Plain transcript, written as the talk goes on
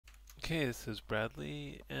Okay, this is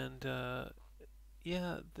Bradley, and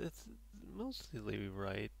yeah, it's mostly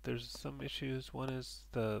right. There's some issues. One is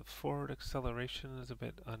the forward acceleration is a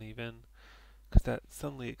bit uneven, because that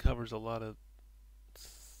suddenly it covers a lot of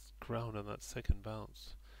ground on that second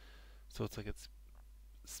bounce. So it's like it's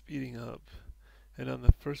speeding up. And on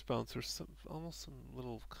the first bounce, there's almost some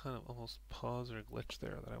little kind of almost pause or glitch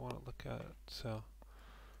there that I want to look at. So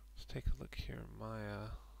let's take a look here.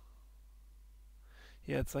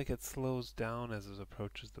 Yeah, it's like it slows down as it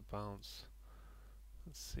approaches the bounce.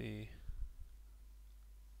 Let's see.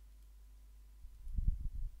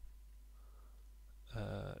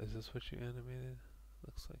 Is this what you animated?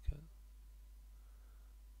 Looks like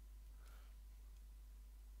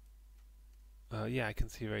it. Yeah, I can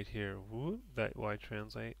see right here. Whoop, that Y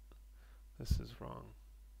translate. This is wrong.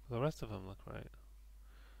 The rest of them look right.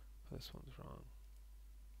 This one's wrong.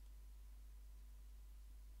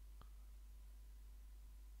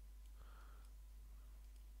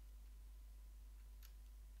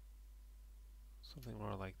 Something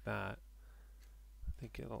more like that. I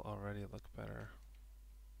think it'll already look better.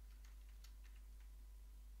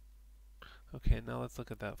 Okay, now let's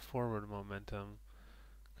look at that forward momentum,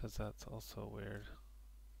 because that's also weird.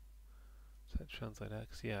 Does that translate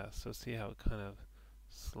X? Yeah, so see how it kind of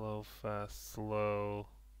slow, fast, slow,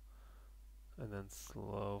 and then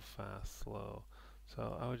slow, fast, slow.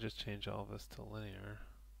 So I would just change all this to linear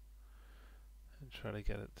and try to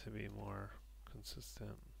get it to be more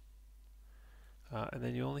consistent. And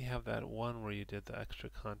then you only have that one where you did the extra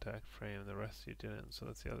contact frame, the rest you didn't. So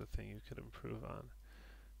that's the other thing you could improve on,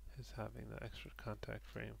 is having the extra contact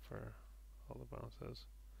frame for all the bounces.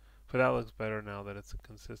 But that looks better now that it's a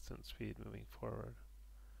consistent speed moving forward,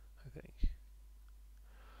 I think.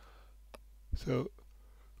 So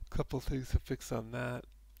a couple things to fix on that.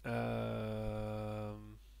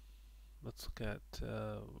 Let's look at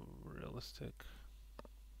realistic.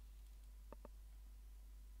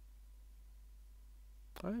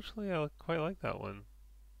 Actually, I quite like that one.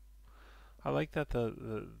 I like that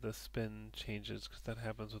the spin changes, because that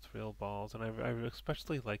happens with real balls, and I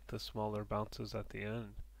especially like the smaller bounces at the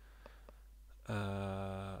end.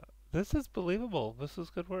 Uh, this is believable. This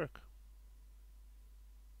is good work.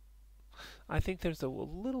 I think there's a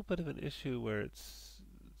little bit of an issue where it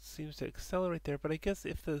seems to accelerate there, but I guess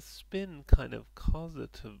if the spin kind of caused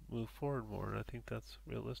it to move forward more, I think that's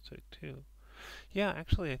realistic too. Yeah,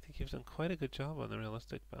 actually, I think you've done quite a good job on the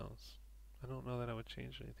realistic bounce. I don't know that I would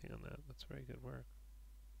change anything on that. That's very good work.